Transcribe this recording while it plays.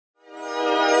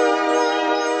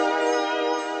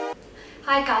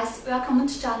Hi guys, welcome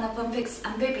to channel Phonefix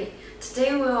and Baby.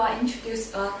 Today we will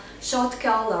introduce a short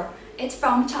collar. It's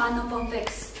from channel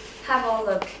Phonefix. Have a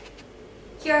look.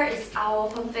 Here is our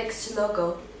Phonefix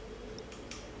logo.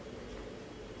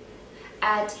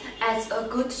 And as a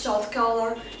good short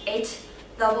collar, the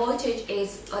voltage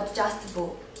is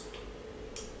adjustable.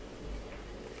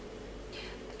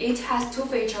 It has two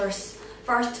features.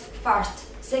 First,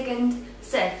 fast. Second,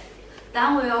 safe.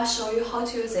 Then we will show you how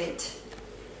to use it.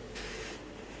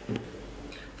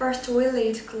 First, we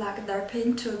need to connect the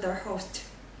pin to the host.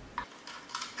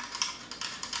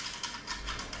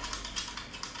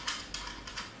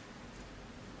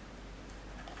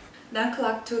 Then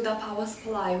connect to the power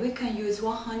supply. We can use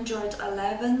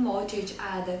 111 voltage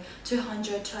and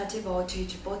 220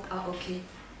 voltage, both are okay.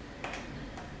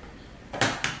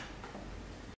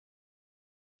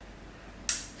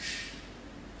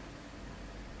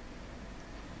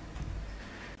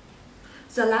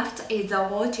 The left is the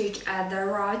voltage and the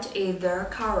right is the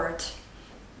current.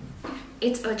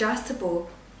 It's adjustable.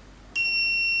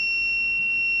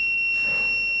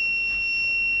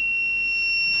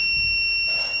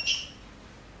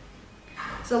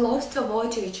 The lowest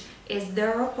voltage is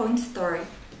 0.3.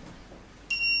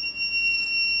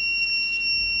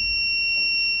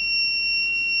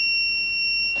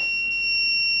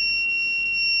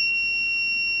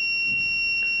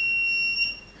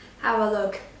 Have a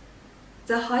look.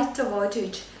 The highest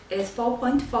voltage is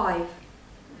 4.5.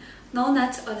 Now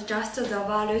let's adjust the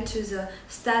value to the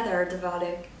standard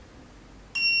value.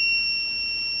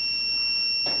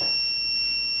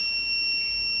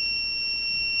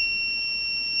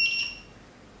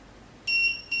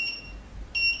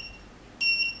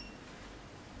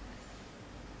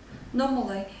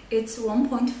 Normally, it's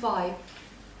 1.5.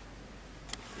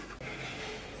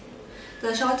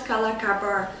 The short color can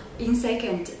burn in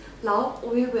seconds. Now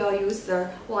we will use the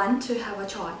one to have a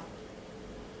try.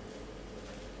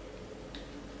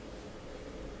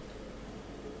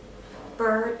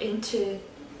 Burn into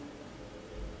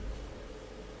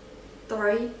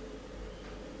 3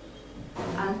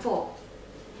 and 4.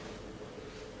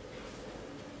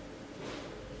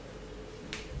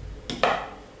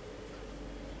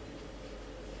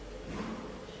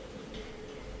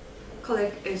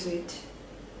 Click exit.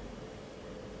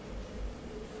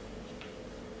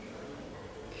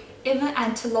 Even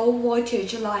at low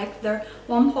voltage like the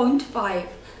 1.5,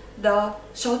 the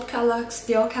short color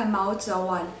still can melt the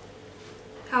one.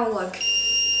 Have a look.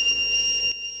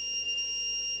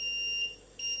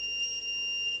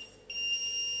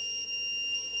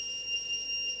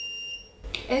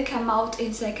 It can melt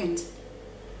in seconds.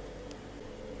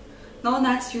 Now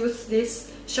let's use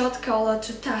this short collar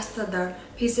to test the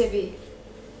PCB.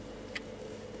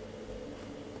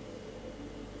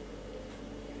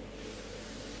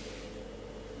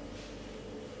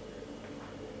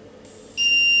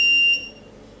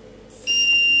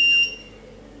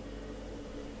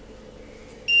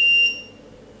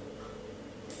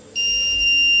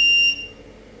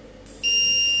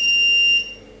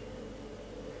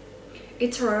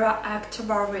 It reacts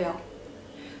very well.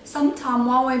 Sometimes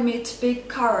when we meet big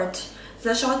current,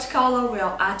 the short collar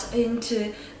will act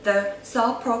into the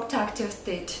self-protective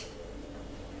state.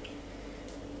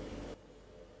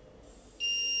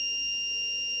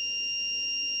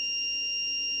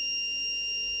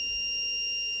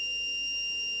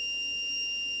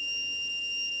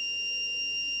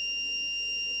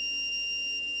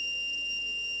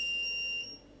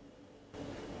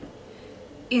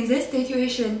 In this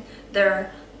situation, the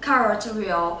current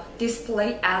will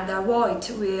display and the void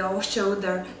will show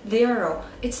the 0.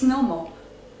 It's normal.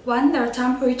 When the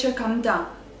temperature comes down,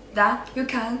 then you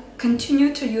can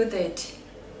continue to use it.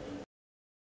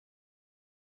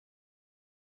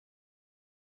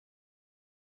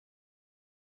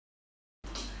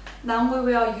 Then we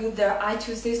will use the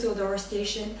I2C solder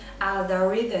station and the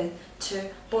resin to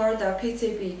bore the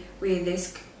PCB with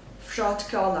this short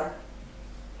collar.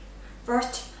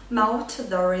 First, melt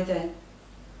the resin.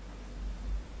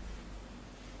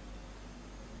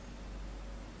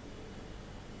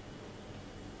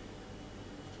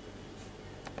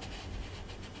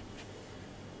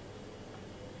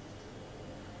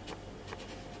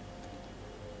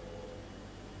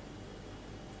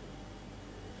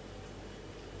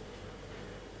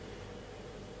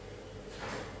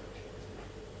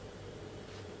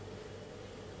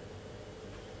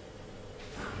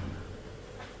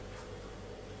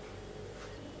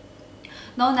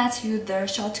 Now let's use the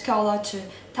short collar to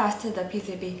test the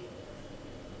PCB.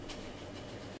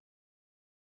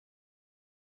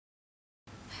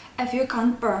 If you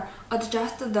can't burn,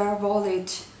 adjust the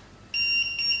voltage.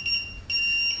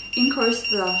 Increase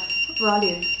the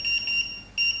volume,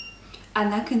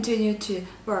 and then continue to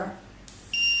burn.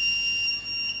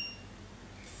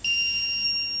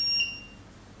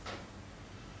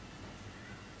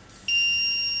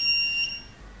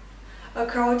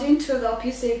 According to the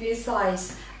PCB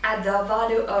size and the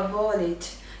value of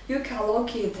voltage, you can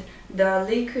locate the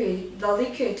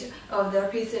liquid of the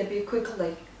PCB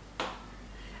quickly.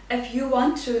 If you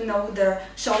want to know the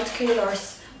short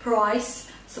killer's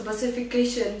price,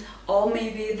 specification, or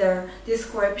maybe the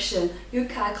description, you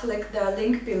can click the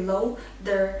link below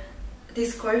the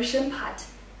description part.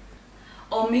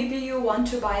 Or maybe you want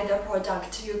to buy the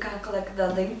product, you can click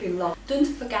the link below. Don't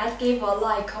forget to give a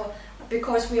like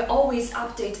because we always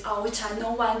update our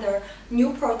channel when the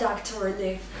new product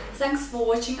release. Thanks for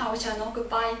watching our channel.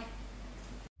 Goodbye.